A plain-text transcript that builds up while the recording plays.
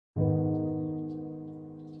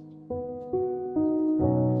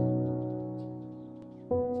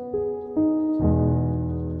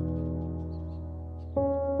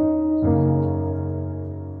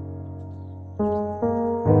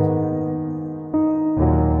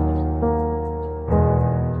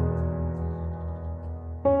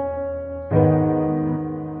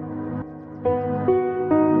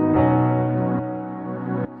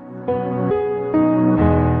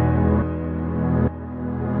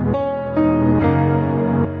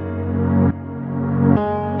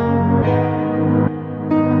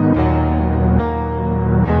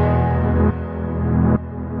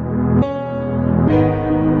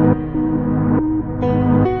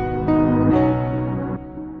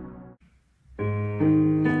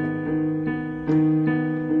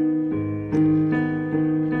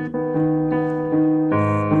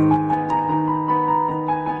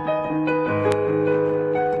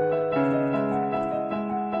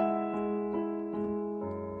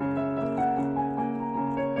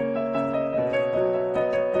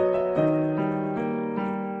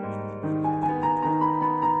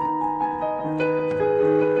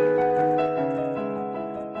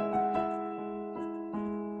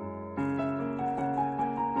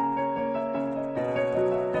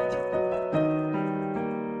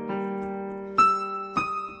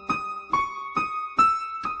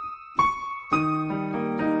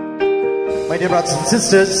dear brothers and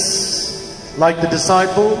sisters, like the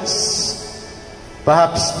disciples,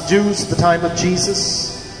 perhaps the Jews at the time of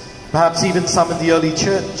Jesus, perhaps even some in the early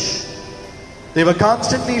church, they were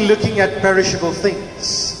constantly looking at perishable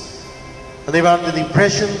things, and they were under the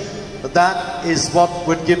impression that that is what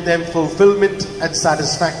would give them fulfillment and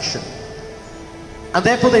satisfaction. And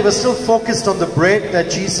therefore they were still focused on the bread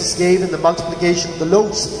that Jesus gave in the multiplication of the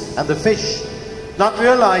loaves and the fish, not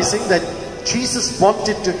realizing that Jesus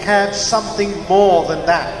wanted to have something more than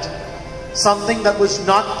that, something that was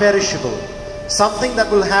not perishable, something that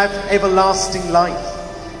will have everlasting life.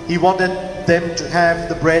 He wanted them to have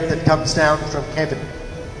the bread that comes down from heaven.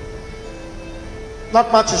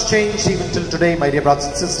 Not much has changed even till today, my dear brothers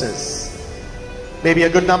and sisters. Maybe a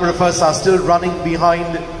good number of us are still running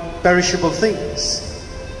behind perishable things,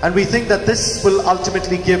 and we think that this will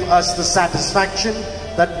ultimately give us the satisfaction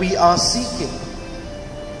that we are seeking,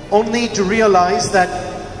 only to realize that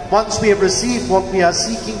once we have received what we are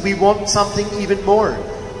seeking, we want something even more,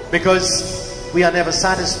 because we are never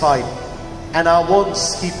satisfied and our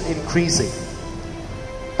wants keep increasing.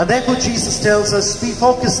 And therefore Jesus tells us, be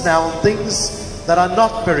focused now on things that are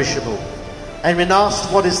not perishable. And when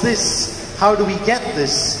asked, what is this? How do we get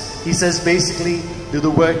this? He says, basically, do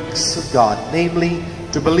the works of God, namely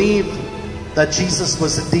to believe that Jesus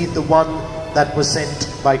was indeed the one that was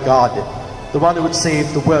sent by God, the one who would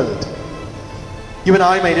save the world. You and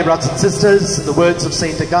I, my dear brothers and sisters, in the words of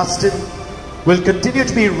St. Augustine, will continue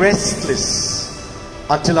to be restless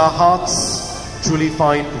until our hearts truly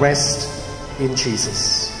find rest in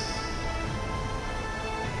Jesus.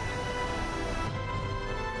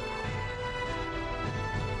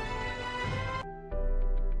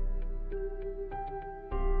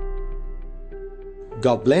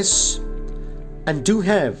 God bless, and do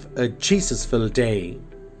have a Jesus-filled day.